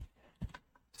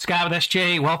Scott with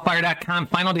SJ, Wellfire.com.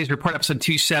 Final Days Report, episode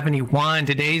 271.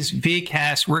 Today's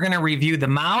VCast, we're going to review the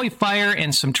Maui fire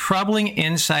and some troubling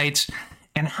insights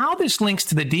and how this links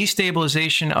to the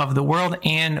destabilization of the world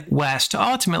and West to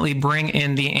ultimately bring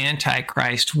in the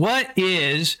Antichrist. What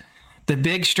is the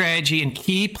big strategy and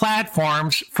key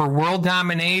platforms for world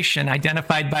domination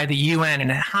identified by the UN,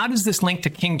 and how does this link to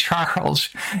King Charles,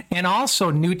 and also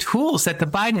new tools that the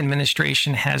Biden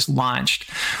administration has launched?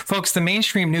 Folks, the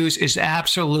mainstream news is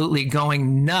absolutely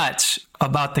going nuts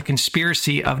about the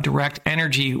conspiracy of direct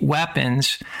energy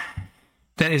weapons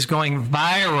that is going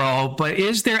viral, but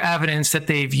is there evidence that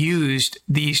they've used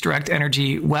these direct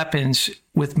energy weapons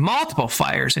with multiple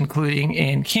fires, including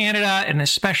in Canada and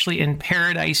especially in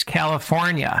Paradise,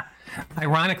 California?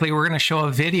 Ironically, we're going to show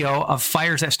a video of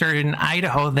fires that started in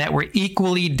Idaho that were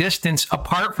equally distanced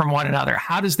apart from one another.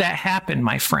 How does that happen,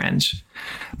 my friends?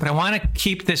 But I want to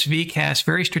keep this VCast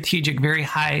very strategic, very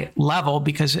high level,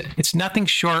 because it's nothing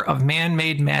short of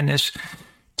man-made madness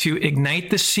to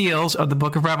ignite the seals of the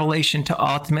book of Revelation to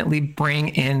ultimately bring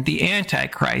in the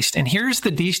Antichrist. And here's the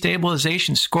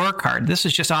destabilization scorecard. This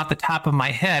is just off the top of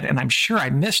my head, and I'm sure I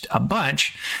missed a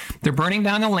bunch. They're burning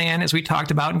down the land, as we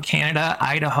talked about, in Canada,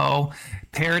 Idaho,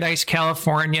 Paradise,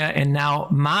 California, and now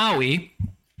Maui.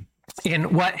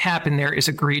 And what happened there is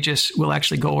egregious. We'll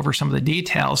actually go over some of the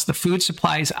details. The food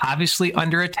supply is obviously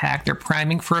under attack. They're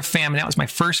priming for a famine. That was my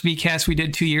first VCast we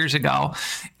did 2 years ago.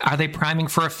 Are they priming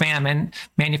for a famine?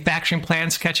 Manufacturing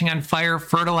plants catching on fire,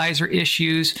 fertilizer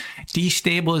issues,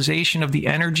 destabilization of the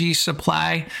energy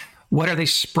supply. What are they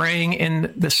spraying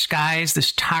in the skies?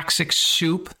 This toxic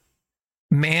soup.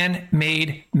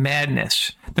 Man-made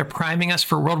madness. They're priming us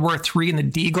for World War III in the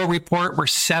Deagle report, where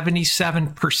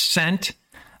 77%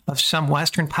 of some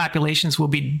Western populations will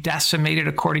be decimated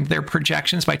according to their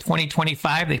projections by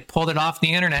 2025. They pulled it off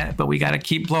the internet, but we got to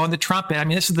keep blowing the trumpet. I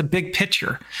mean, this is the big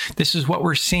picture. This is what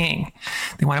we're seeing.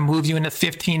 They want to move you into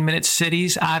 15-minute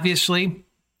cities, obviously.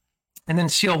 And then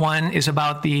SEAL 1 is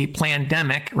about the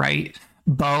plandemic, right?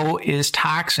 Bo is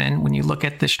toxin. When you look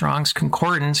at the Strong's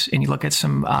Concordance and you look at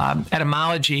some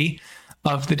etymology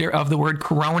of the word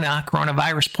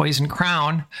coronavirus, poison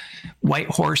crown, white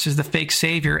horse is the fake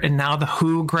savior, and now the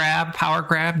WHO power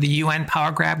grab, the UN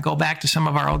power grab. Go back to some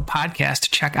of our old podcasts to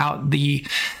check out the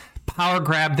power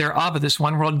grab thereof of this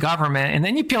one world government. And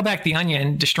then you peel back the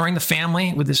onion, destroying the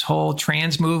family with this whole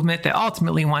trans movement that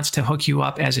ultimately wants to hook you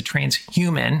up as a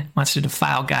transhuman, wants to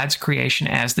defile God's creation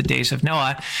as the days of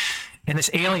Noah, and this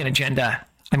alien agenda.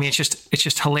 I mean, it's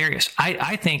just hilarious.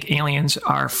 I think aliens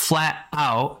are flat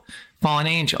out fallen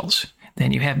angels.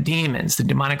 Then you have demons, the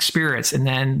demonic spirits, and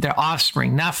then their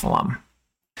offspring, Nephilim.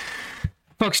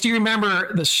 Folks, do you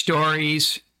remember the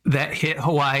stories that hit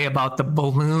Hawaii about the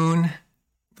balloon,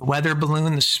 the weather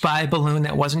balloon, the spy balloon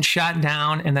that wasn't shot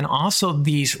down, and then also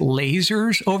these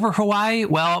lasers over Hawaii?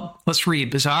 Well, let's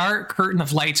read. Bizarre curtain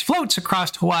of lights floats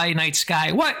across Hawaii night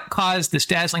sky. What caused this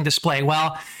dazzling display?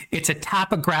 Well, it's a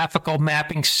topographical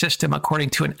mapping system,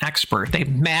 according to an expert.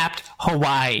 They've mapped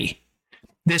Hawaii.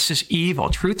 This is evil.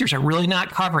 Truthers are really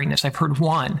not covering this. I've heard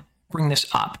one bring this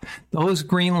up. Those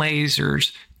green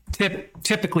lasers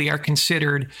typically are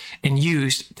considered and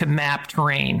used to map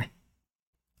terrain.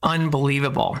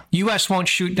 Unbelievable. U.S. won't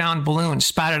shoot down balloons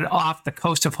spotted off the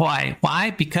coast of Hawaii.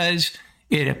 Why? Because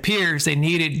it appears they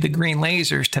needed the green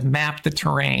lasers to map the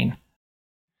terrain.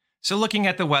 So looking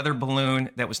at the weather balloon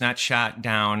that was not shot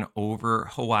down over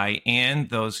Hawaii and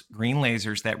those green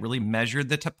lasers that really measured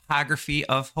the topography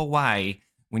of Hawaii,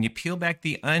 when you peel back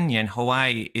the onion,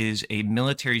 Hawaii is a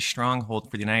military stronghold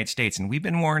for the United States. And we've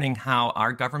been warning how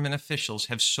our government officials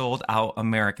have sold out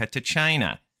America to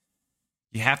China.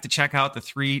 You have to check out the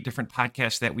 3 different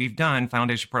podcasts that we've done. Final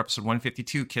Days Report, episode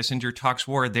 152, Kissinger Talks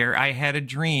War. There I had a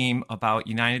dream about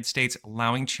United States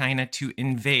allowing China to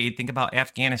invade. Think about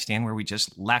Afghanistan, where we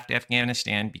just left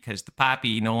Afghanistan because the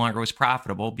poppy no longer was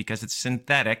profitable because it's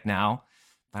synthetic now.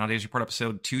 Final Days Report,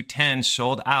 episode 210,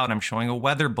 sold out. I'm showing a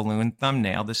weather balloon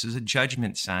thumbnail. This is a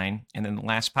judgment sign. And then the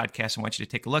last podcast I want you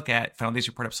to take a look at, Final Days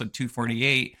Report, episode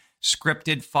 248,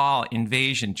 scripted fall,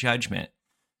 invasion, judgment.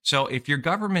 So if your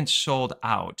government's sold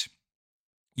out,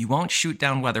 you won't shoot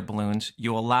down weather balloons.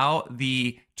 You allow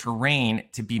the terrain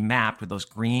to be mapped with those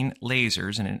green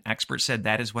lasers. And an expert said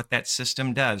that is what that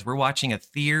system does. We're watching a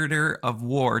theater of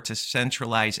war to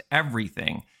centralize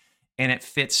everything. And it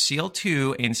fits SEAL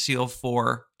 2 and SEAL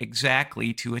 4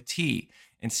 exactly to a T.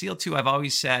 And SEAL 2, I've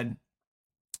always said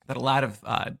that a lot of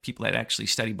people that actually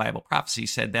study Bible prophecy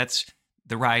said that's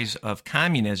the rise of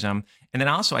communism. And then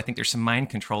also, I think there's some mind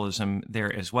controlism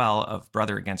there as well of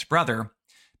brother against brother.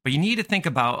 But you need to think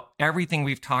about everything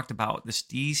we've talked about, this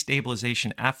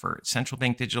destabilization effort, central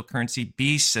bank digital currency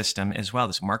beast system as well,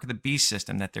 this mark of the beast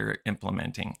system that they're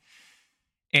implementing.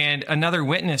 And another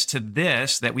witness to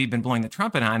this that we've been blowing the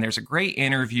trumpet on, there's a great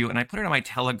interview, and I put it on my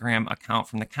Telegram account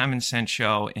from the Common Sense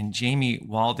Show, and Jamie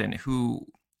Walden, who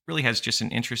really has just an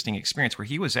interesting experience where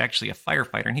he was actually a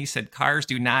firefighter, and he said cars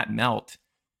do not melt.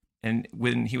 And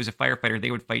when he was a firefighter,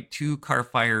 they would fight 2 car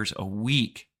fires a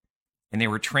week, and they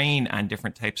were trained on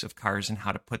different types of cars and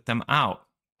how to put them out.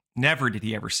 Never did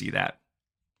he ever see that.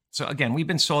 So again, we've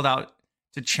been sold out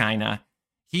to China.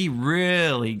 He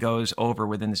really goes over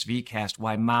within this VCast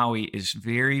why Maui is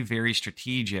very, very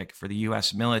strategic for the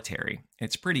U.S. military.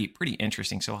 It's pretty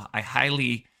interesting. So I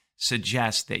highly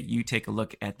suggest that you take a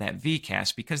look at that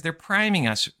VCast because they're priming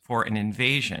us for an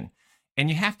invasion. And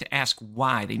you have to ask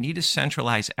why. They need to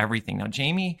centralize everything. Now,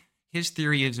 Jamie, his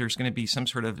theory is there's going to be some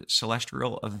sort of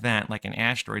celestial event, like an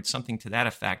asteroid, something to that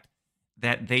effect,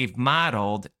 that they've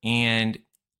modeled, and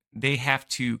they have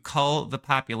to cull the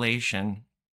population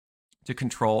to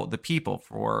control the people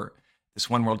for this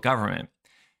one world government.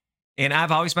 And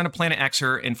I've always been a Planet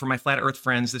Xer, and for my flat Earth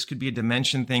friends, this could be a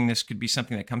dimension thing. This could be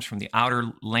something that comes from the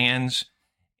outer lands.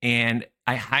 And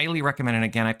I highly recommend, and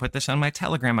again, I put this on my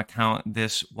Telegram account,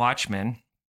 this Watchwoman,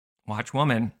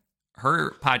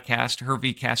 her podcast, her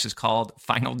VCast is called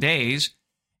Final Days,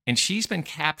 and she's been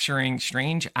capturing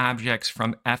strange objects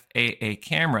from FAA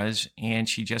cameras, and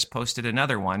she just posted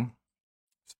another one.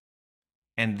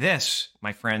 And this,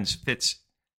 my friends, fits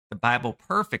the Bible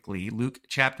perfectly. Luke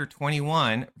chapter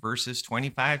 21, verses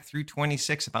 25 through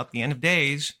 26, about the end of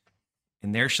days.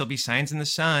 And there shall be signs in the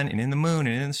sun and in the moon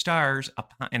and in the stars,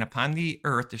 and upon the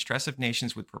earth distress of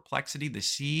nations with perplexity, the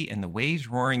sea and the waves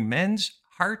roaring, men's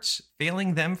hearts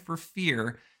failing them for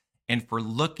fear and for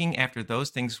looking after those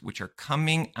things which are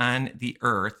coming on the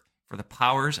earth, for the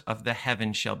powers of the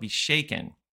heaven shall be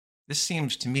shaken. This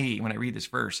seems to me, when I read this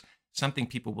verse, something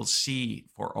people will see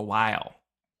for a while.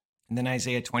 And then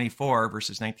Isaiah 24,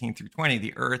 verses 19 through 20,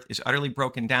 the earth is utterly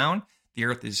broken down. The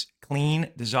earth is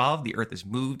clean, dissolved. The earth is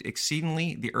moved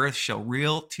exceedingly. The earth shall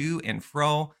reel to and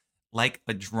fro like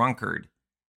a drunkard.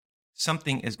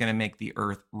 Something is going to make the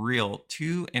earth reel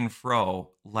to and fro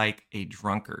like a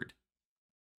drunkard.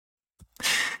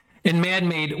 In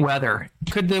man-made weather,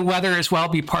 could the weather as well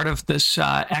be part of this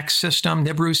X system,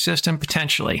 Nibiru system?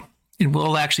 Potentially. And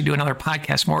we'll actually do another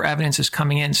podcast. More evidence is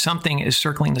coming in. Something is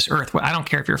circling this earth. Well, I don't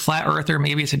care if you're a flat earther.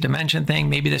 Maybe it's a dimension thing.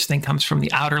 Maybe this thing comes from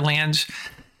the outer lands.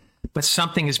 But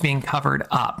something is being covered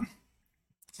up.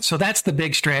 So that's the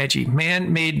big strategy.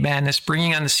 Man-made madness,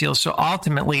 bringing on the seals. So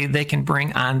ultimately, they can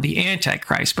bring on the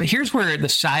Antichrist. But here's where the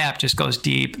PSYOP just goes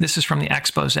deep. This is from the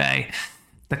expose.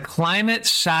 The climate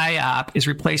PSYOP is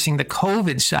replacing the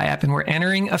COVID PSYOP, and we're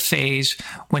entering a phase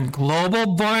when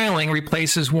global boiling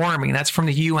replaces warming. That's from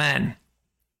the UN.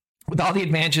 With all the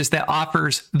advantages that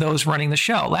offers those running the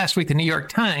show. Last week, the New York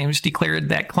Times declared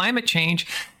that climate change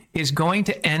is going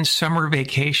to end summer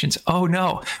vacations. Oh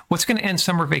no, what's going to end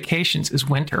summer vacations is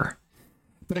winter.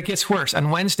 But it gets worse. On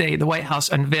Wednesday, the White House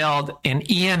unveiled an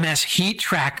EMS heat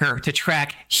tracker to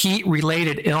track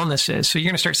heat-related illnesses. So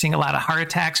you're going to start seeing a lot of heart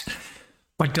attacks.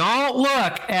 But don't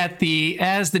look at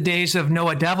as the days of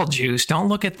Noah devil juice. Don't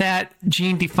look at that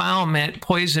gene defilement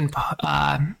poison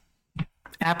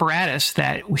apparatus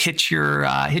that hits your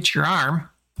arm.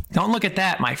 Don't look at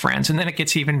that, my friends. And then it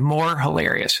gets even more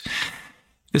hilarious.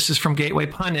 This is from Gateway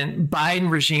Pundit. Biden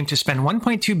regime to spend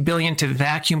 $1.2 billion to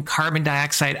vacuum carbon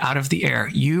dioxide out of the air.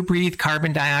 You breathe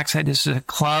carbon dioxide. This is a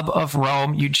Club of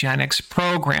Rome eugenics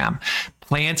program.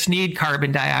 Plants need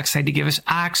carbon dioxide to give us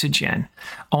oxygen.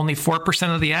 Only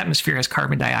 4% of the atmosphere has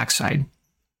carbon dioxide.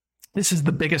 This is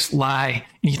the biggest lie.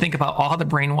 And you think about all the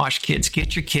brainwashed kids.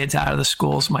 Get your kids out of the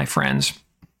schools, my friends.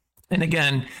 And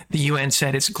again, the UN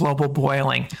said it's global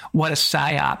boiling. What a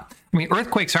psyop. I mean,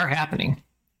 earthquakes are happening.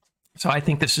 So I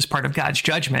think this is part of God's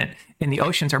judgment. And the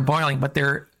oceans are boiling, but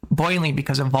they're boiling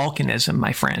because of volcanism,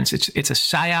 my friends. It's a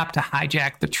psyop to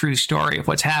hijack the true story of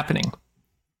what's happening.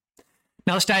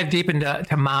 Now let's dive deep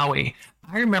into Maui.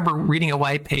 I remember reading a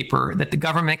white paper that the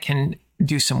government can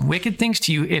do some wicked things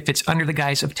to you if it's under the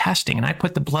guise of testing. And I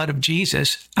put the blood of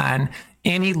Jesus on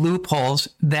any loopholes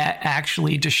that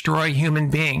actually destroy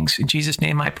human beings. In Jesus'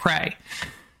 name I pray.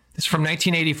 This is from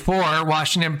 1984,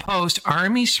 Washington Post.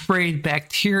 Army sprayed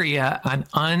bacteria on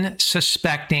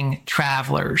unsuspecting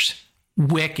travelers.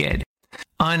 Wicked.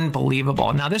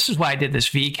 Unbelievable. Now, this is why I did this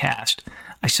VCast.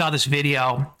 I saw this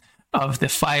video of the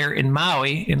fire in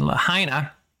Maui, in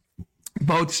Lahaina.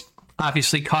 Boats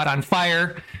obviously caught on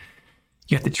fire.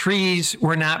 Yet the trees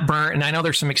were not burnt. And I know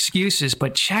there's some excuses,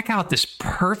 but check out this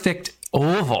perfect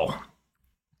oval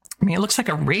I mean, it looks like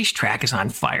a racetrack is on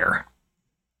fire.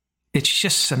 It's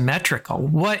just symmetrical.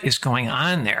 What is going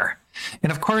on there?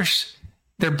 And of course,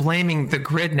 they're blaming the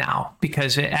grid now,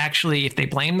 because it actually, if they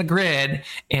blame the grid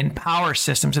and power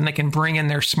systems, and they can bring in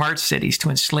their smart cities to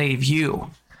enslave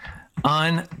you.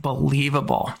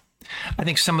 Unbelievable. I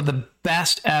think some of the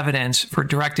best evidence for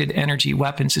directed energy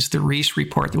weapons is the Reese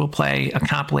report that will play a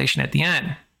compilation at the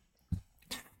end.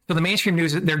 So the mainstream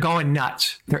news, they're going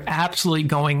nuts. They're absolutely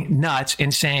going nuts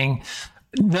and saying,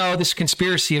 no, this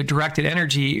conspiracy of directed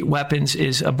energy weapons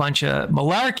is a bunch of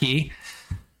malarkey.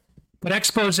 But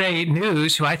Expose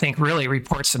News, who I think really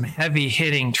reports some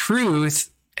heavy-hitting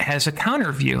truth, has a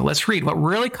counter view. Let's read what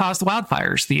really caused the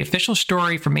wildfires. The official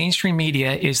story from mainstream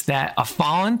media is that a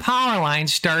fallen power line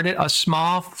started a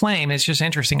small flame. It's just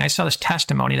interesting. I saw this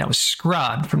testimony that was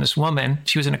scrubbed from this woman.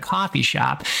 She was in a coffee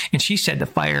shop, and she said the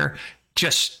fire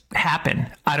just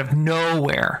happened out of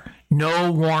nowhere,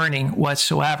 no warning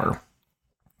whatsoever.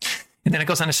 And then it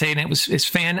goes on to say, and it's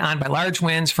fanned on by large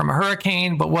winds from a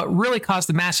hurricane. But what really caused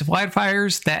the massive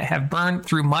wildfires that have burned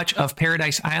through much of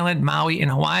Paradise Island, Maui,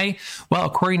 and Hawaii? Well,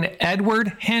 according to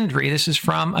Edward Hendry, this is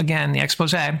from, again, the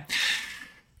expose,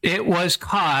 it was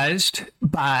caused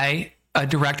by a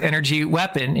direct energy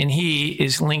weapon, and he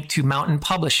is linked to Mountain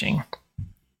Publishing.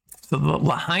 So the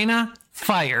Lahaina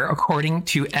fire, according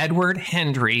to Edward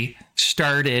Hendry,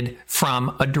 started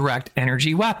from a direct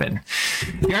energy weapon.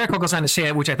 The article goes on to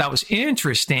say, which I thought was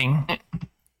interesting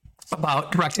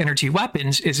about direct energy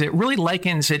weapons, is it really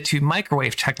likens it to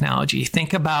microwave technology.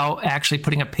 Think about actually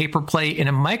putting a paper plate in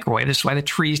a microwave. This is why the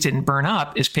trees didn't burn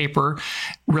up, is paper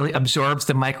really absorbs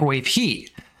the microwave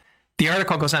heat. The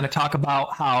article goes on to talk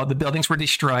about how the buildings were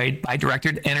destroyed by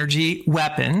directed energy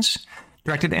weapons.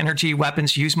 Directed energy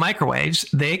weapons use microwaves.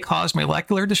 They cause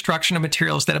molecular destruction of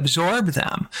materials that absorb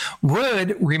them.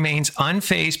 Wood remains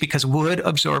unfazed because wood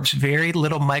absorbs very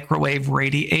little microwave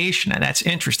radiation. And that's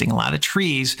interesting. A lot of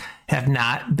trees have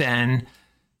not been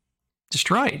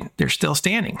destroyed. They're still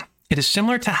standing. It is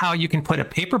similar to how you can put a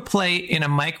paper plate in a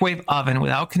microwave oven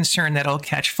without concern that it'll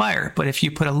catch fire. But if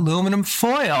you put aluminum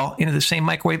foil into the same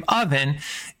microwave oven,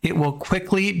 it will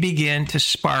quickly begin to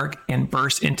spark and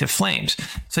burst into flames.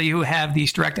 So you have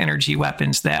these direct energy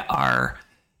weapons that are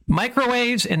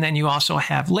microwaves, and then you also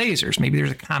have lasers. Maybe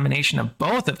there's a combination of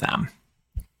both of them.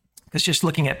 Because just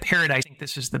looking at Paradise, I think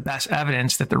this is the best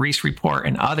evidence that the Reese report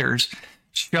and others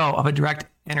show of a direct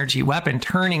energy weapon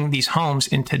turning these homes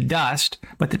into dust,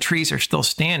 but the trees are still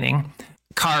standing.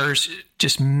 Cars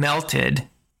just melted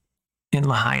in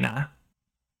Lahaina.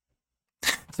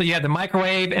 So you have the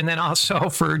microwave, and then also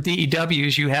for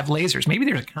DEWs, you have lasers. Maybe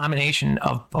there's a combination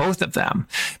of both of them.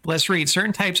 But let's read.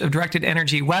 Certain types of directed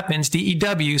energy weapons,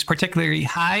 DEWs, particularly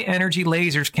high energy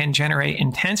lasers, can generate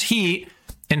intense heat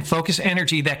and focus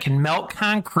energy that can melt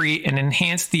concrete and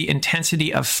enhance the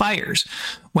intensity of fires.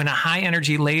 When a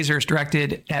high-energy laser is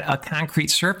directed at a concrete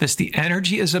surface, the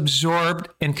energy is absorbed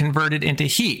and converted into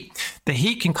heat. The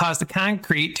heat can cause the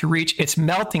concrete to reach its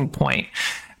melting point.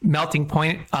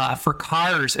 For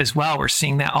cars as well. We're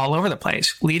seeing that all over the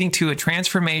place, leading to a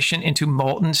transformation into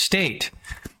molten state.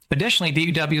 Additionally,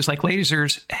 DEWs like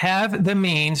lasers have the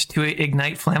means to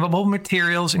ignite flammable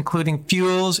materials, including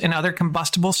fuels and other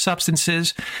combustible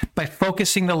substances. By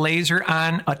focusing the laser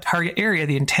on a target area,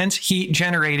 the intense heat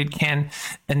generated can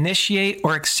initiate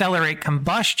or accelerate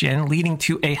combustion, leading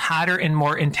to a hotter and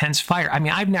more intense fire. I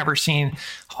mean, I've never seen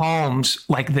homes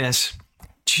like this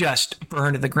just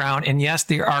burn to the ground. And yes,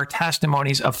 there are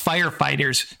testimonies of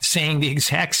firefighters saying the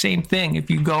exact same thing if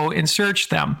you go and search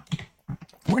them.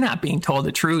 We're not being told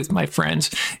the truth, my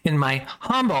friends, in my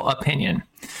humble opinion.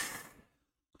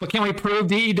 But can we prove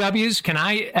DEWs? Can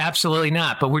I? Absolutely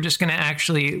not. But we're just going to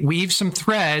actually weave some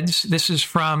threads. This is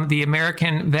from the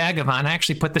American Vagabond. I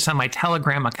actually put this on my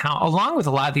Telegram account, along with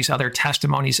a lot of these other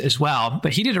testimonies as well.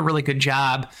 But he did a really good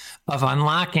job of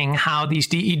unlocking how these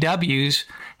DEWs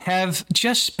have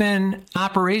just been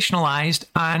operationalized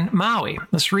on Maui.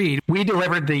 Let's read. We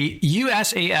delivered the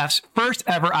USAF's first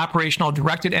ever operational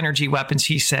directed energy weapons,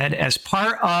 he said, as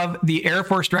part of the Air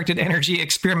Force Directed Energy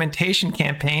Experimentation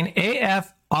Campaign.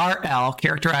 AFRL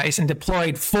characterized and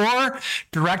deployed 4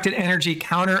 directed energy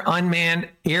counter unmanned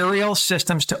aerial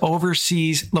systems to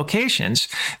overseas locations,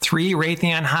 3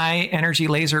 Raytheon high energy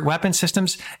laser weapon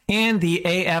systems, and the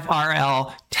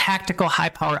AFRL tactical high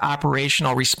power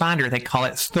operational responder. They call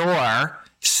it Thor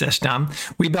system.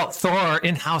 We built Thor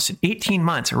in-house in 18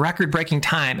 months, a record-breaking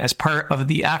time as part of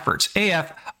the efforts.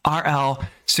 AFRL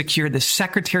secured the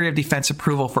Secretary of Defense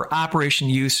approval for operation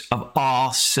use of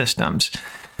all systems.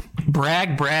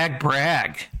 Brag, brag,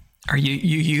 brag. Are you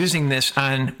using this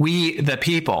on we the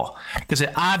people? Because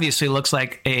it obviously looks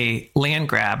like a land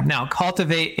grab. Now,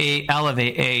 Cultivate A,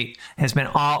 Elevate A has been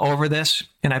all over this,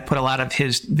 and I put a lot of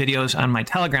his videos on my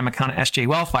Telegram account at SJ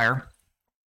Wellfire.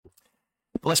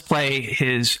 But let's play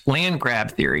his land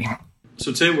grab theory.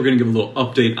 So today we're going to give a little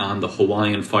update on the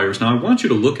Hawaiian fires. Now, I want you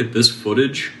to look at this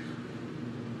footage,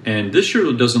 and this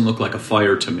sure doesn't look like a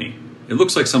fire to me. It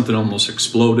looks like something almost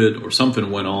exploded or something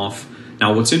went off.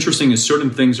 Now, what's interesting is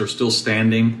certain things are still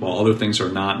standing while other things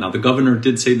are not. Now, the governor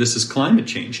did say this is climate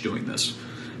change doing this.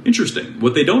 Interesting.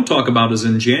 What they don't talk about is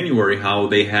in January how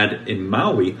they had in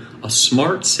Maui a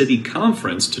smart city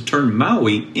conference to turn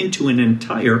Maui into an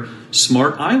entire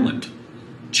smart island,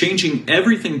 changing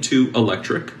everything to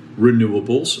electric,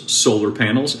 renewables, solar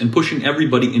panels, and pushing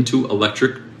everybody into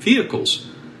electric vehicles.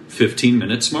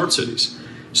 15-minute smart cities.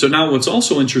 So now what's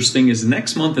also interesting is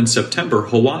next month in September,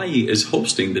 Hawaii is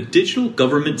hosting the Digital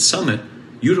Government Summit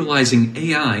utilizing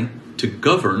AI to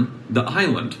govern the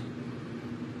island.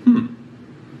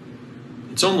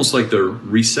 It's almost like they're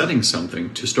resetting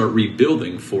something to start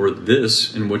rebuilding for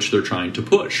this in which they're trying to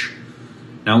push.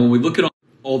 Now, when we look at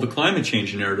all the climate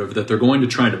change narrative that they're going to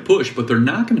try to push, but they're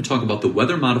not going to talk about the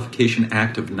Weather Modification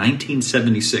Act of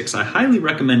 1976. I highly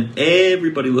recommend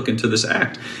everybody look into this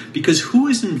act, because who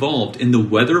is involved in the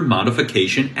weather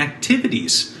modification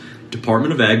activities?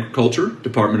 Department of Agriculture,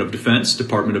 Department of Defense,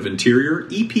 Department of Interior,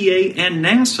 EPA, and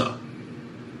NASA.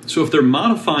 So if they're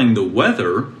modifying the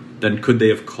weather, then could they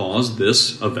have caused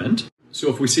this event? So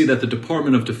if we see that the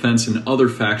Department of Defense and other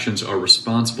factions are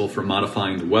responsible for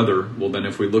modifying the weather, well then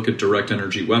if we look at direct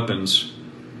energy weapons,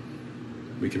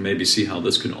 we can maybe see how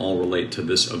this can all relate to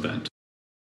this event.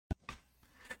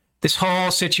 This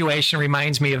whole situation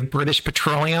reminds me of British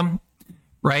Petroleum,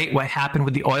 right? What happened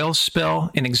with the oil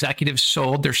spill, and executives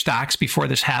sold their stocks before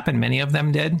this happened. Many of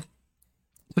them did.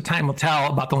 So time will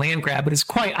tell about the land grab, but it's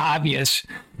quite obvious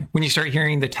when you start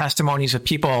hearing the testimonies of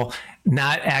people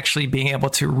not actually being able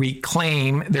to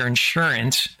reclaim their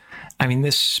insurance. I mean,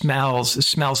 this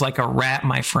smells like a rat,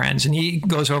 my friends. And he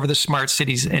goes over the smart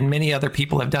cities, and many other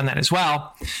people have done that as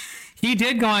well. He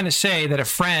did go on to say that a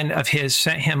friend of his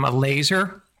sent him a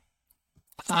laser.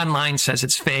 Online says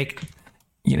it's fake.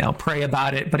 You know, pray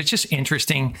about it. But it's just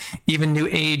interesting. Even New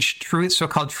Age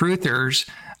so-called truthers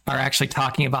are actually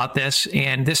talking about this.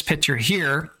 And this picture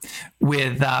here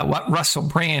with what Russell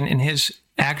Brand in his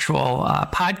actual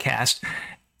podcast,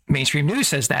 Mainstream News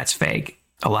says that's fake.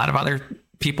 A lot of other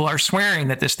people are swearing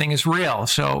that this thing is real.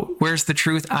 So where's the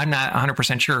truth? I'm not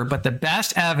 100% sure. But the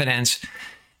best evidence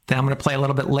that I'm going to play a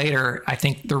little bit later, I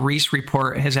think the Reese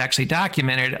report has actually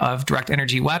documented of direct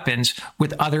energy weapons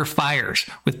with other fires,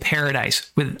 with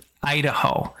Paradise, with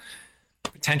Idaho,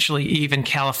 potentially even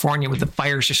California, with the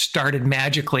fires just started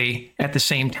magically at the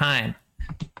same time.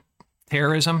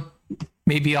 Terrorism,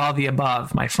 maybe all the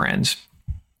above, my friends.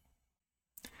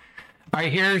 All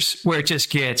right, here's where it just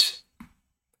gets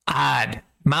odd.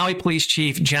 Maui Police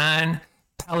Chief John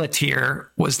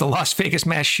Pelletier was the Las Vegas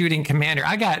mass shooting commander.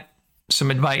 I got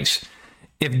some advice.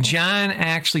 If John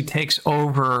actually takes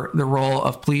over the role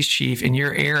of police chief in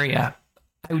your area,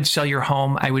 I would sell your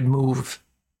home. I would move,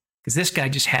 because this guy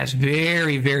just has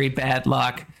very, very bad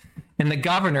luck. And the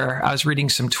governor, I was reading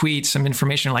some tweets, some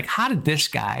information, like, how did this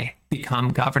guy become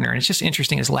governor? And it's just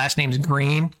interesting. His last name's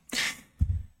Green.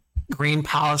 Green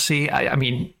policy. I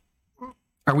mean,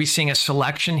 are we seeing a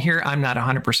selection here? I'm not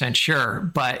 100% sure.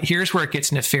 But here's where it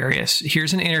gets nefarious.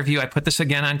 Here's an interview. I put this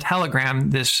again on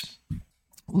Telegram. This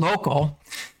local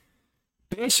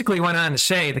basically went on to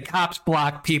say the cops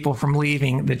blocked people from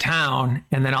leaving the town,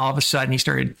 and then all of a sudden he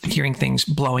started hearing things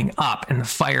blowing up and the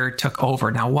fire took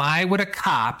over. Now, why would a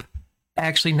cop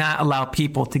actually not allow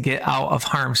people to get out of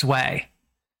harm's way?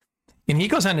 And he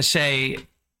goes on to say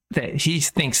that he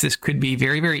thinks this could be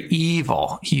very, very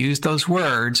evil. He used those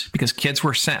words because kids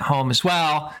were sent home as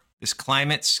well. This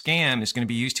climate scam is going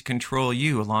to be used to control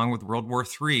you, along with World War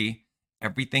III.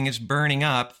 Everything is burning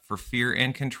up for fear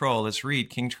and control. Let's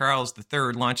read. King Charles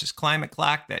III launches climate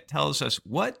clock that tells us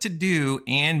what to do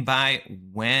and by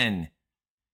when.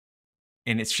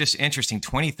 And it's just interesting.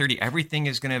 2030, everything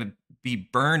is going to be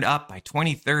burned up by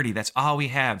 2030. That's all we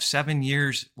have. 7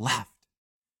 years left.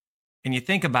 And you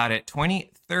think about it,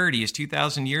 2030 is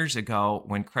 2,000 years ago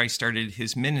when Christ started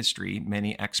his ministry,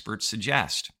 many experts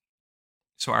suggest.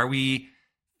 So are we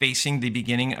facing the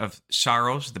beginning of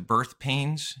sorrows, the birth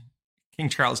pains? King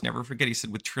Charles, never forget, he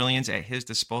said, with trillions at his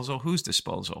disposal. Whose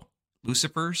disposal?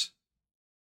 Lucifer's?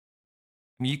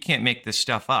 I mean, you can't make this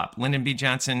stuff up. Lyndon B.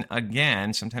 Johnson,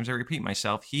 again, sometimes I repeat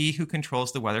myself, he who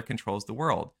controls the weather controls the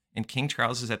world. And King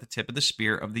Charles is at the tip of the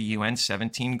spear of the UN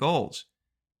 17 goals.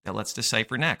 That let's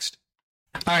decipher next.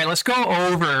 All right, let's go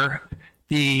over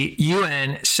the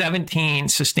UN 17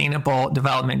 Sustainable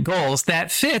Development Goals.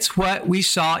 That fits what we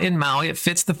saw in Maui. It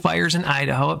fits the fires in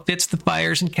Idaho. It fits the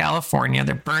fires in California.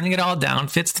 They're burning it all down.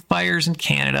 Fits the fires in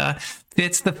Canada.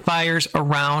 Fits the fires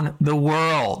around the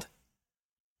world.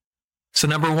 So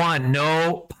number 1,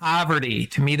 no poverty.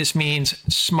 To me, this means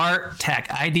smart tech,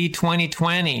 ID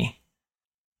 2020,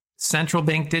 central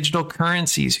bank digital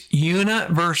currencies,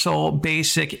 universal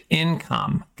basic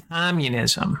income,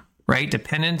 communism, right?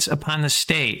 Dependence upon the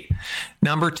state.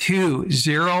 Number 2,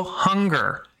 zero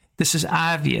hunger. This is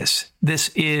obvious. This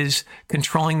is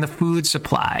controlling the food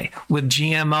supply with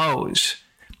GMOs,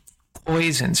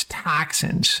 poisons,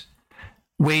 toxins,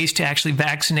 ways to actually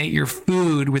vaccinate your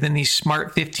food within these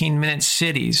smart 15-minute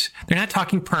cities. They're not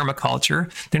talking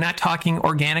permaculture. They're not talking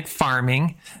organic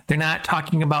farming. They're not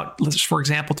talking about, for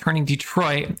example, turning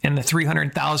Detroit and the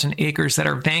 300,000 acres that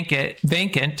are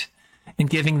vacant and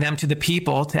giving them to the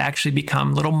people to actually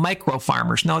become little micro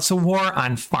farmers. No, it's a war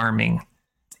on farming.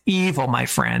 It's evil, my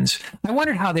friends. I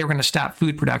wondered how they were going to stop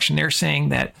food production. They're saying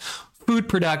that food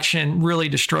production really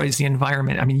destroys the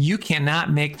environment. I mean, you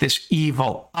cannot make this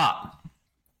evil up.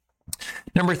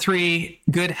 Number 3,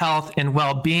 good health and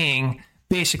well-being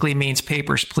basically means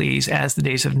papers, please, as the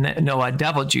days of Noah,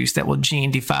 devil juice that will gene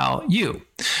defile you.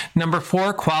 Number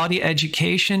 4, quality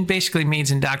education basically means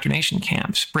indoctrination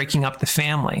camps, breaking up the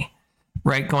family,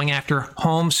 right? Going after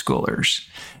homeschoolers.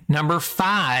 Number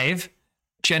 5,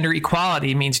 gender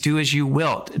equality means do as you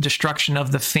wilt, destruction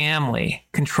of the family,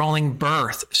 controlling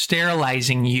birth,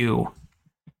 sterilizing you,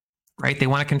 right? They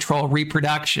want to control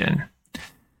reproduction.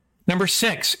 Number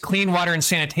 6, clean water and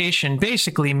sanitation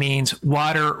basically means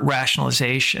water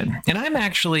rationalization. And I'm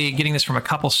actually getting this from a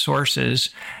couple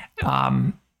sources.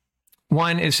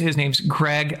 One is his name's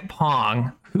Greg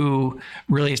Pong, who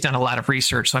really has done a lot of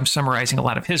research. So I'm summarizing a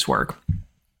lot of his work.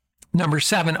 Number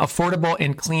 7, affordable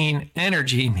and clean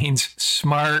energy means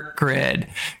smart grid.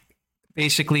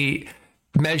 Basically,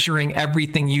 measuring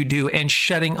everything you do and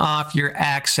shutting off your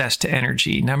access to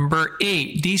energy. Number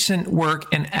 8, decent work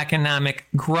and economic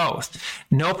growth.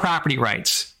 No property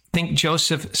rights. Think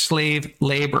Joseph slave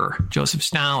labor, Joseph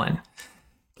Stalin.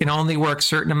 Can only work a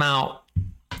certain amount.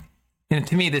 And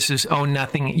to me, this is own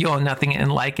nothing, you own nothing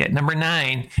and like it. Number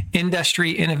 9,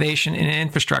 industry, innovation, and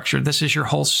infrastructure. This is your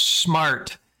whole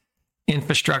smart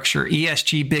infrastructure,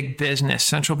 ESG, big business,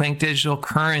 central bank digital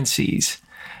currencies.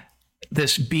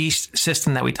 This beast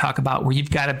system that we talk about where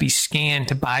you've got to be scanned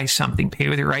to buy something, pay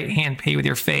with your right hand, pay with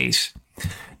your face.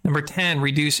 Number 10,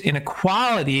 reduce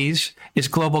inequalities is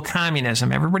global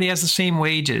communism. Everybody has the same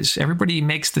wages. Everybody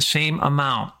makes the same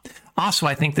amount. Also,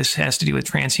 I think this has to do with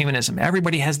transhumanism.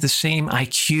 Everybody has the same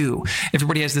IQ.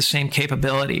 Everybody has the same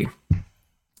capability.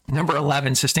 Number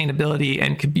 11, sustainability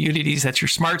and communities. That's your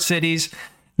smart cities.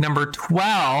 Number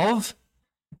 12,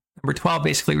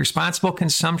 basically responsible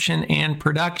consumption and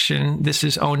production. This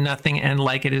is own nothing and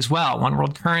like it as well. One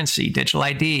world currency, digital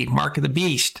ID, mark of the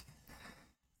beast.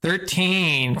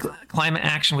 13, climate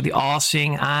action with the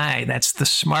all-seeing eye. That's the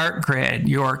smart grid,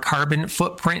 your carbon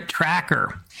footprint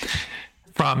tracker.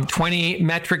 From 20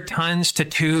 metric tons to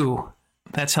 2.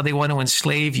 That's how they want to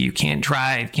enslave you. Can't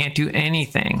drive, can't do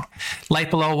anything. Life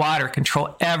below water,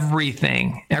 control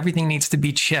everything. Everything needs to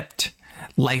be chipped.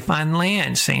 Life on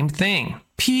land, same thing.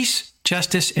 Peace,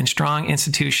 justice, and strong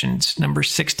institutions. Number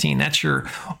 16, that's your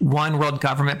one world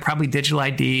government, probably digital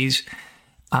IDs.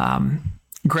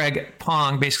 Greg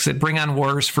Pong basically said, bring on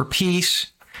wars for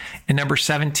peace. And number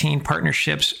 17,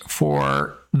 partnerships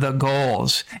for the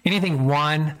goals. Anything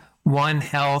one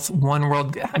health, one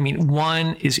world. I mean,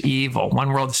 one is evil.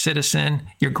 One world citizen,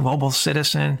 your global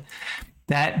citizen.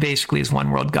 That basically is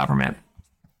one world government.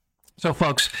 So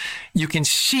folks, you can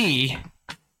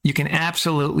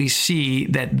absolutely see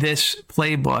that this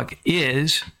playbook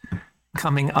is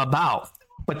coming about.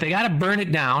 But they got to burn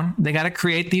it down. They got to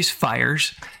create these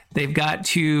fires. They've got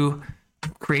to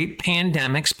create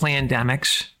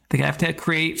pandemics. They have to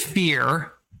create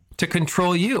fear to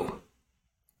control you.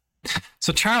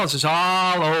 So Charles is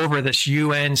all over this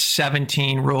UN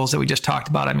 17 rules that we just talked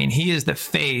about. I mean, he is the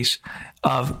face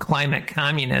of climate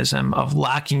communism, of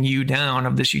locking you down,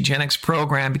 of this eugenics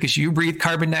program, because you breathe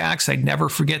carbon dioxide. Never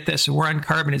forget this. A war on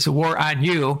carbon is a war on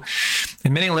you.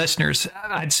 And many listeners,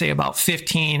 I'd say about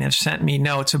 15, have sent me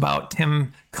notes about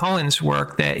Tim Cohen's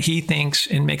work that he thinks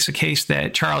and makes a case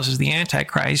that Charles is the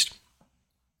Antichrist.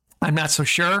 I'm not so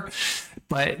sure,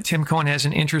 but Tim Cohen has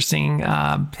an interesting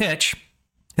pitch.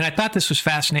 And I thought this was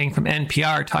fascinating from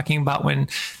NPR, talking about when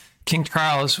King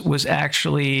Charles was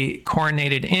actually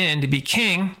coronated in to be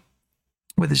king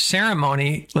with his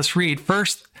ceremony. Let's read.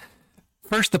 First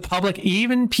First, the public,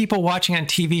 even people watching on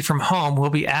TV from home, will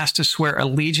be asked to swear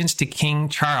allegiance to King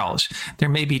Charles. There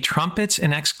may be trumpets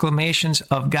and exclamations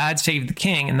of God Save the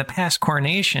King. In the past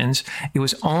coronations, it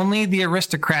was only the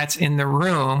aristocrats in the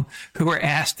room who were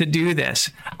asked to do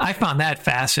this. I found that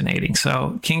fascinating.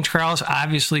 So King Charles,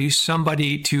 obviously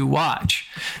somebody to watch.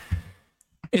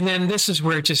 And then this is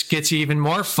where it just gets even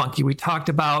more funky. We talked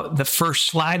about the first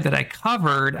slide that I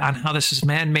covered on how this is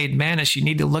man-made madness. You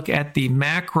need to look at the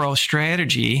macro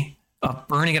strategy of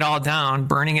burning it all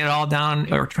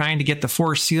down, or trying to get the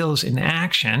four seals in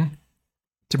action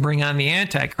to bring on the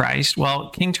Antichrist. Well,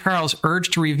 King Charles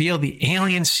urged to reveal the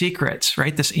alien secrets,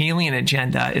 right? This alien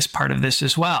agenda is part of this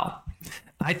as well.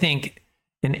 I think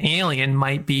an alien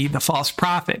might be the false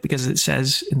prophet, because it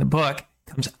says in the book,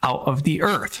 comes out of the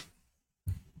earth.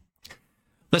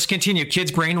 Let's continue.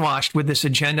 Kids brainwashed with this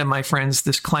agenda, my friends,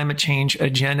 this climate change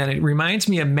agenda. And it reminds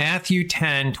me of Matthew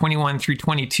 10, 21 through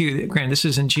 22. Granted, this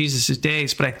is in Jesus'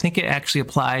 days, but I think it actually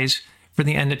applies for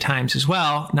the end of times as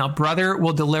well. Now, brother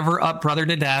will deliver up brother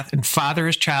to death, and father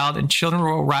his child, and children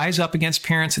will rise up against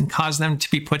parents and cause them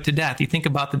to be put to death. You think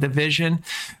about the division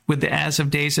with the as of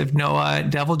days of Noah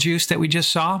devil juice that we just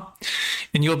saw.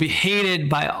 And you'll be hated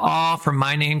by all for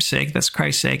my name's sake, that's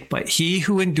Christ's sake, but he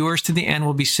who endures to the end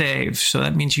will be saved. So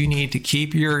that means you need to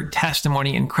keep your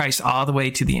testimony in Christ all the way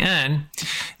to the end.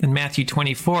 In Matthew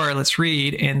 24, let's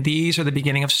read, and these are the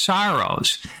beginning of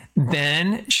sorrows.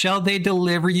 Then shall they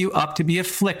deliver you up to be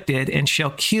afflicted, and shall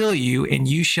kill you, and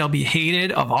you shall be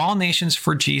hated of all nations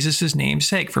for Jesus' name's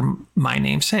sake, for my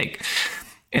name's sake.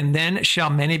 And then shall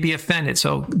many be offended.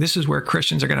 So this is where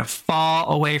Christians are going to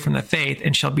fall away from the faith,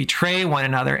 and shall betray one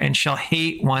another, and shall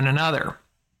hate one another.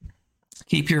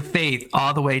 Keep your faith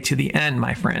all the way to the end,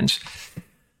 my friends.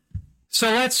 So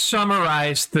let's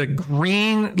summarize the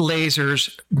green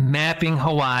lasers mapping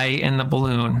Hawaii and the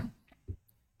balloon.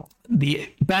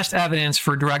 The best evidence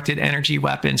for directed energy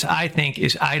weapons, I think,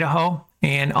 is Idaho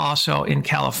and also in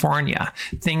California.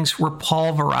 Things were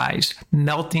pulverized,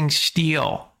 melting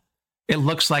steel. It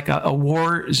looks like a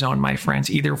war zone, my friends,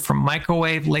 either from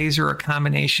microwave, laser, or a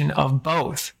combination of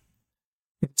both.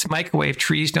 If it's microwave,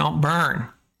 trees don't burn.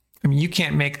 I mean, you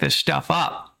can't make this stuff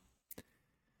up.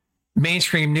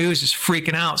 Mainstream news is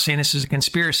freaking out, saying this is a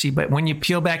conspiracy, but when you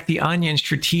peel back the onion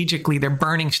strategically, they're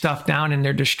burning stuff down and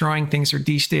they're destroying things. They're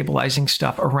destabilizing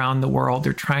stuff around the world.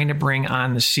 They're trying to bring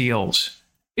on the SEALs.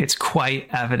 It's quite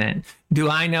evident. Do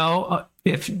I know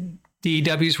if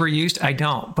DEWs were used? I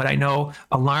don't, but I know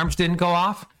alarms didn't go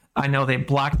off. I know they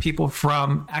blocked people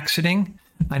from exiting.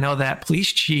 I know that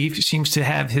police chief seems to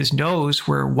have his nose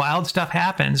where wild stuff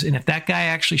happens. And if that guy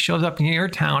actually shows up in your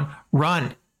town,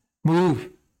 run, move.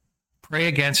 Pray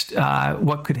against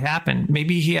what could happen.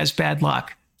 Maybe he has bad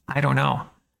luck. I don't know.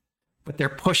 But they're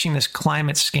pushing this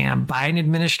climate scam. Biden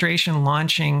administration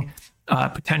launching a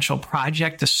potential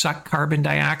project to suck carbon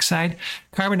dioxide.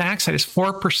 Carbon dioxide is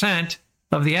 4%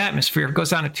 of the atmosphere. If it goes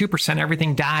down to 2%,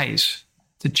 everything dies.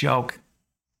 It's a joke.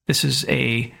 This is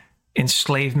a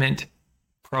enslavement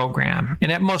program.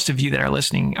 And most of you that are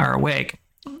listening are awake.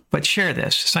 But share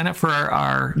this. Sign up for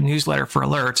our newsletter for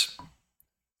alerts.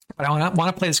 But I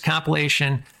want to play this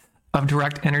compilation of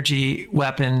direct energy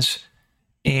weapons,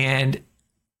 and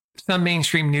some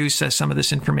mainstream news says some of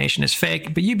this information is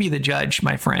fake, but you be the judge,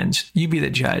 my friends. You be the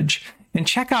judge. And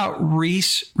check out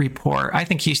Reese Report. I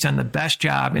think he's done the best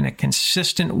job in a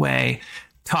consistent way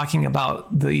talking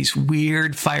about these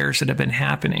weird fires that have been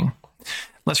happening.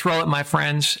 Let's roll it, my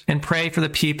friends, and pray for the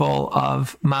people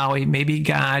of Maui. Maybe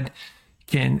God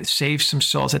can save some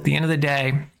souls. At the end of the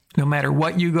day, no matter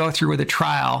what you go through with a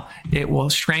trial, it will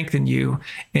strengthen you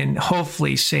and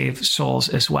hopefully save souls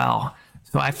as well.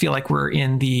 So I feel like we're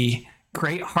in the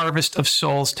great harvest of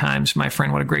souls times, my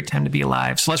friend. What a great time to be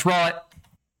alive. So let's roll it.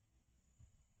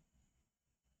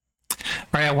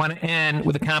 All right, I want to end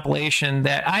with a compilation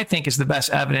that I think is the best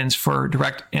evidence for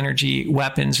direct energy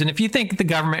weapons. And if you think the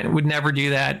government would never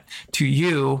do that to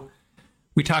you,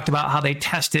 we talked about how they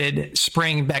tested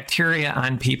spraying bacteria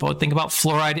on people. Think about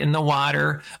fluoride in the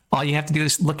water. All you have to do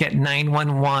is look at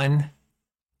 911.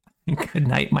 Good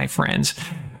night, my friends.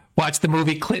 Watch the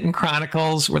movie Clinton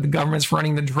Chronicles, where the government's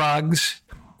running the drugs.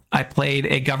 I played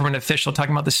a government official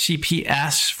talking about the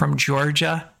CPS from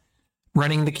Georgia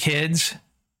running the kids.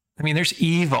 I mean, there's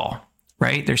evil,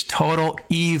 right? There's total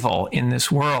evil in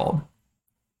this world.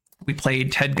 We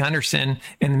played Ted Gunderson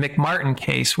in the McMartin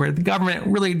case, where the government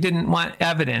really didn't want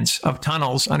evidence of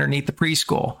tunnels underneath the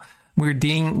preschool. We were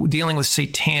dealing with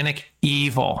satanic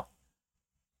evil.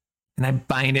 And I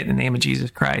bind it in the name of Jesus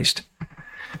Christ.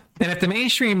 And if the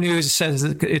mainstream news says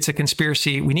it's a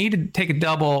conspiracy, we need to take a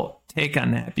double take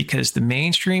on that because the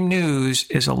mainstream news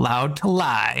is allowed to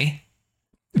lie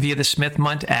via the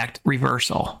Smith-Mundt Act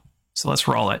reversal. So let's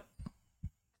roll it.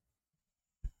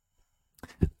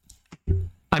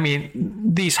 I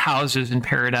mean, these houses in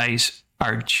paradise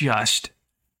are just,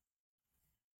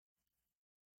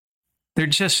 they're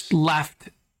just left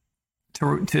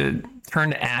to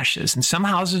turn to ashes. And some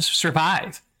houses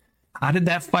survive. How did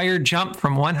that fire jump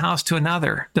from one house to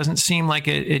another? Doesn't seem like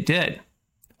it did.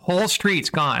 Whole streets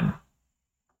gone.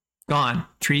 Gone.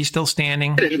 Trees still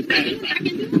standing.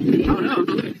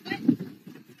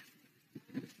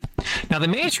 Now, the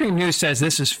mainstream news says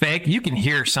this is fake. You can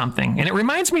hear something. And it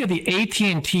reminds me of the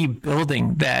AT&T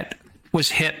building that was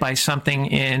hit by something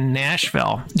in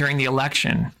Nashville during the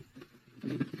election.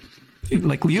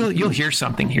 Like, you'll hear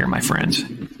something here, my friends.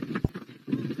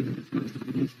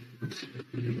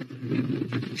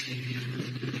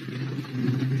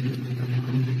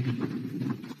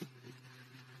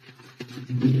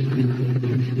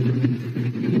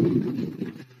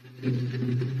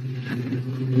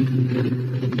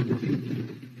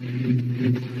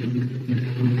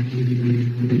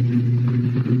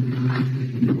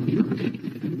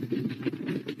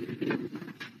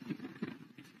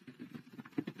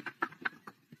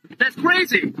 That's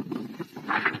crazy.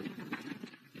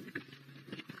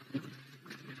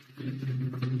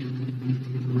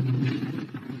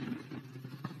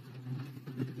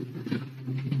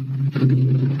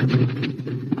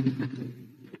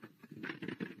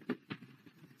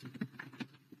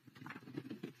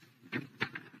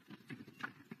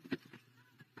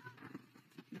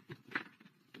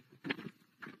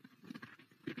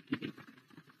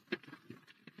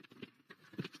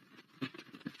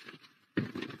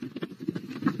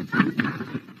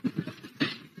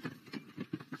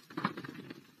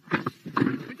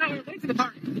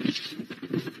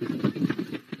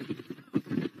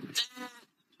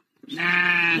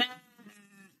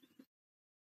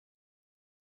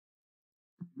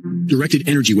 Directed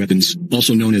energy weapons,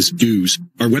 also known as DEWs,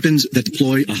 are weapons that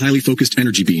deploy a highly focused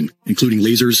energy beam, including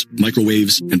lasers,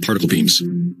 microwaves, and particle beams.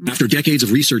 After decades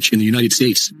of research in the United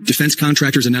States, defense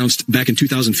contractors announced back in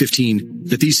 2015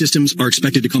 that these systems are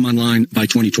expected to come online by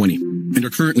 2020, and are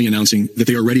currently announcing that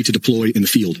they are ready to deploy in the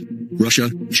field.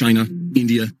 Russia, China,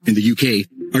 India, and the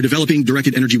UK are developing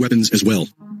directed energy weapons as well,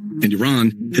 and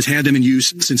Iran has had them in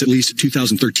use since at least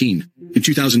 2013. In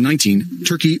 2019,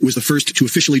 Turkey was the first to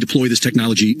officially deploy this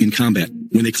technology in combat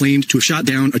when they claimed to have shot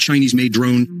down a Chinese-made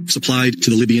drone supplied to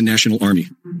the Libyan National Army.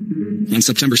 On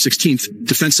September 16th,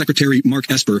 Defense Secretary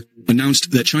Mark Esper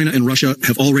announced that China and Russia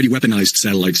have already weaponized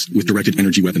satellites with directed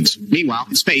energy weapons. Meanwhile,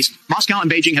 in space, Moscow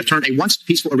and Beijing have turned a once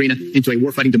peaceful arena into a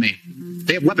warfighting domain.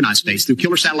 They have weaponized space through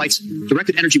killer satellites,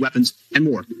 directed energy weapons, and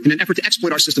more in an effort to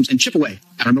exploit our systems and chip away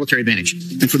at our military advantage.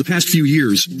 And for the past few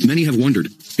years, many have wondered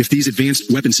if these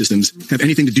advanced weapon systems have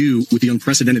anything to do with the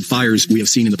unprecedented fires we have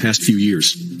seen in the past few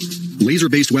years.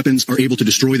 Laser-based weapons are able to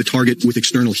destroy the target with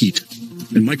external heat,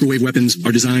 and microwave weapons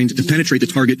are designed to penetrate the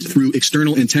target through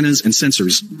external antennas and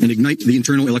sensors and ignite the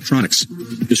internal electronics,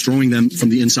 destroying them from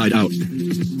the inside out.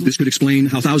 This could explain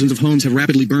how thousands of homes have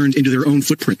rapidly burned into their own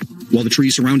footprint, while the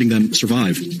trees surrounding them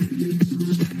survive.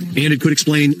 And it could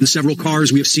explain the several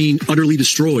cars we have seen utterly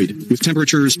destroyed, with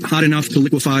temperatures hot enough to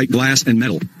liquefy glass and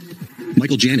metal.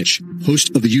 Michael Janich,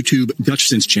 host of the YouTube Dutch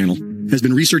Sense channel, has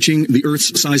been researching the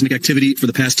Earth's seismic activity for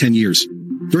the past 10 years.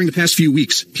 During the past few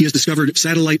weeks, he has discovered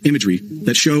satellite imagery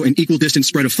that show an equal distance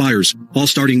spread of fires, all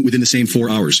starting within the same 4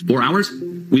 hours. 4 hours?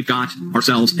 We've got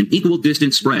ourselves an equal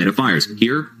distance spread of fires.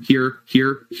 Here, here,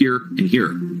 here, here, and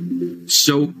here.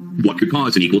 So, what could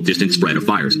cause an equal distance spread of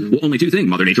fires? Well, only two things,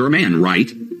 Mother Nature or man,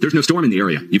 right? There's no storm in the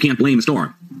area. You can't blame the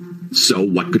storm. So,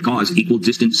 what could cause equal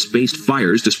distance spaced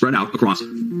fires to spread out across,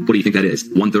 what do you think that is,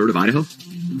 1/3 of Idaho?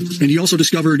 And he also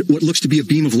discovered what looks to be a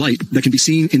beam of light that can be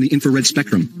seen in the infrared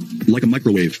spectrum, like a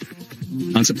microwave.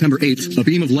 On September 8th, a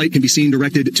beam of light can be seen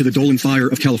directed to the Dolan Fire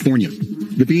of California.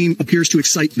 The beam appears to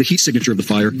excite the heat signature of the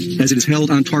fire as it is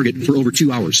held on target for over 2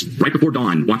 hours. Right before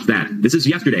dawn, watch that. This is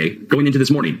yesterday, going into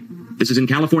this morning. This is in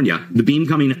California, the beam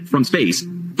coming from space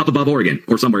up above Oregon,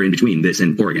 or somewhere in between this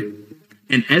and Oregon.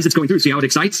 And as it's going through, see how it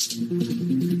excites?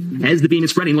 As the beam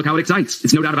is spreading, look how it excites.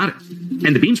 It's no doubt about it.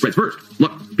 And the beam spreads first.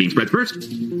 Look, beam spreads first.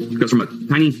 It goes from a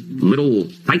tiny, little,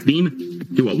 tight beam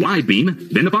to a wide beam.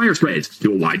 Then the fire spreads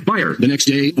to a wide fire. The next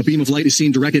day, a beam of light is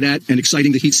seen directed at and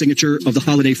exciting the heat signature of the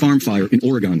Holiday Farm fire in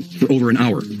Oregon for over an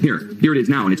hour. Here it is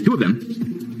now, and it's two of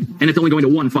them. And it's only going to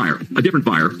one fire, a different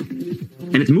fire.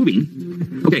 And it's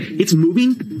moving. Okay, it's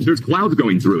moving. There's clouds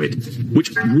going through it,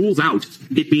 which rules out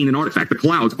it being an artifact. The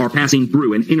clouds are passing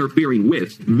through and interfering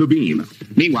with the beam.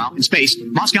 Meanwhile, in space,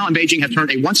 Moscow and Beijing have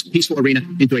turned a once peaceful arena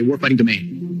into a warfighting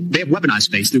domain. They They have weaponized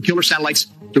space through killer satellites,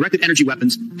 directed energy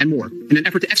weapons, and more in an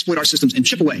effort to exploit our systems and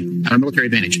chip away at our military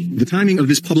advantage. The timing of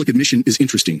this public admission is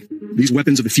interesting. These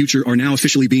weapons of the future are now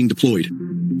officially being deployed.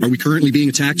 Are we currently being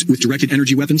attacked with directed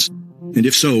energy weapons? And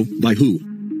if so, by who?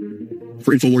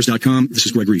 For Infowars.com, this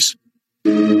is Greg Reese.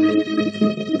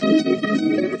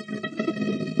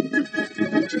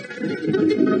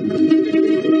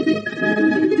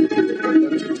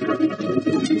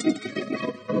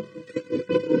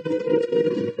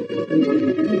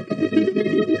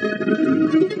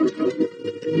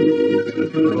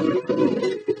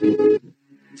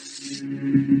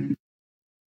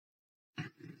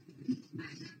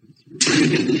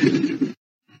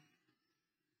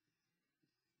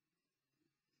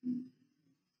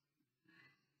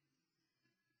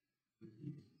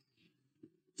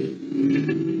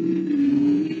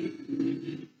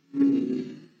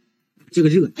这个，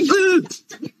又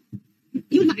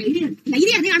哪一列？哪一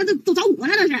列？那样的都找我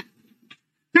呢，这是哪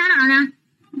呢？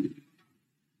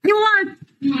哎呦我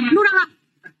路上了，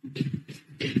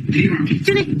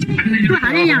就那做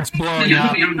啥这样？一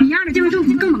样的，这个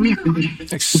更猛烈。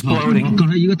Exploding. 刚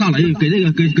才一个大雷给这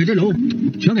个给这楼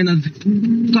全给它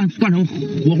干成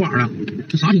火花了，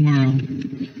这啥情况啊？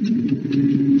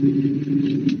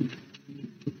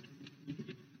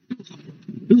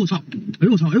哎呦我操！哎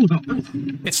呦我操！哎呦我操！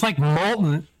 It's like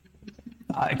molten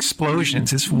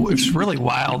explosions. It's really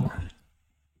wild.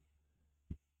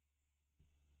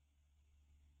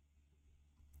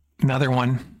 Another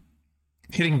one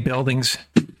hitting buildings.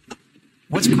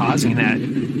 What's causing that?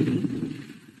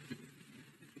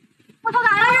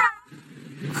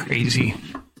 Crazy.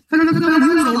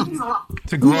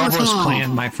 It's a globalist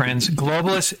plan, my friends.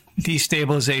 Globalist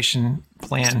destabilization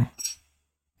plan.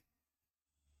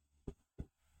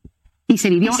 Y se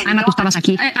vivió. Ana, tú estabas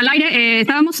aquí. Al aire,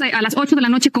 estábamos a las 8 de la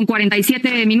noche con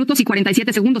 47 minutos y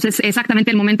 47 segundos. Es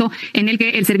exactamente el momento en el que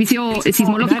el Servicio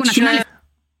Sismológico Nacional...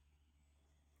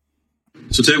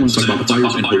 So today I want to talk about the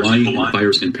fires in Hawaii and the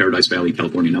fires in Paradise Valley,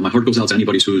 California. Now, my heart goes out to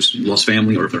anybody who's lost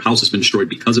family or if their house has been destroyed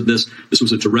because of this. This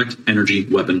was a direct energy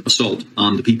weapon assault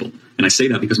on the people. And I say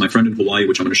that because my friend in Hawaii,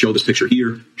 which I'm going to show this picture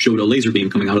here, showed a laser beam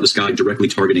coming out of the sky directly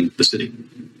targeting the city.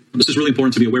 This is really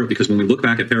important to be aware of because when we look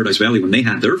back at Paradise Valley, when they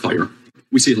had their fire,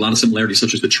 we see a lot of similarities,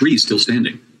 such as the trees still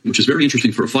standing, which is very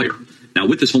interesting for a fire. Now,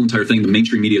 with this whole entire thing, the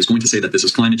mainstream media is going to say that this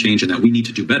is climate change and that we need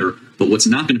to do better. But what's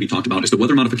not going to be talked about is the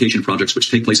weather modification projects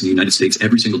which take place in the United States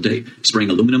every single day, spraying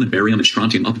aluminum and barium and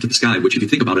strontium up into the sky, which, if you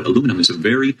think about it, aluminum is a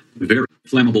very, very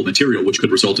flammable material, which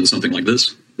could result in something like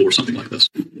this or something like this.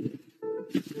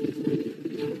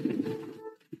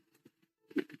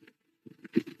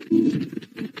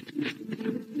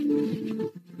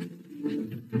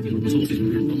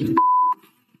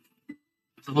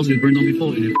 The house we burned down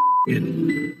before.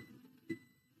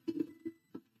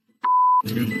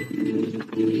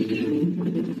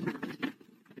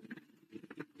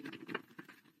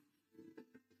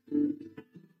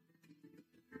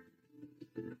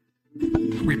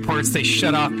 Reports they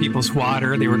shut off people's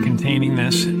water. They were containing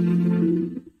this.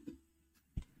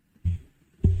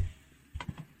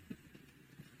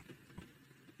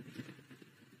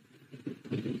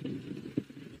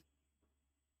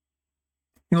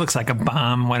 It looks like a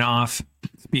bomb went off,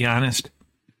 to be honest.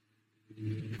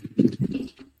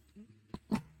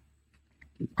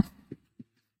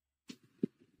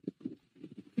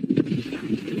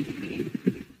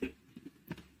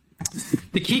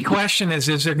 The key question is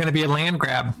there going to be a land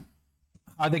grab?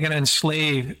 Are they going to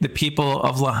enslave the people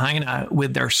of Lahaina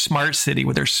with their smart city,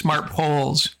 with their smart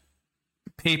poles?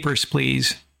 Papers,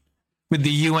 please. With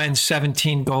the UN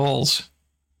 17 goals.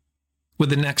 With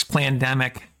the next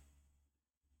pandemic.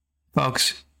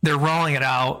 Folks, they're rolling it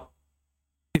out.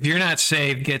 If you're not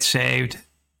saved, get saved.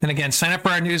 And again, sign up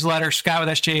for our newsletter, Scott with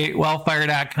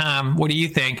SJ.Wellfire.com. What do you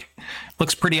think?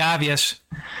 Looks pretty obvious.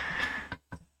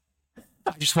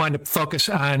 I just wanted to focus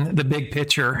on the big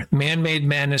picture. Man-made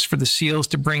madness for the SEALs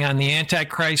to bring on the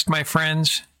Antichrist, my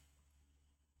friends.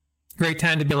 Great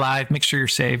time to be alive. Make sure you're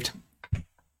saved.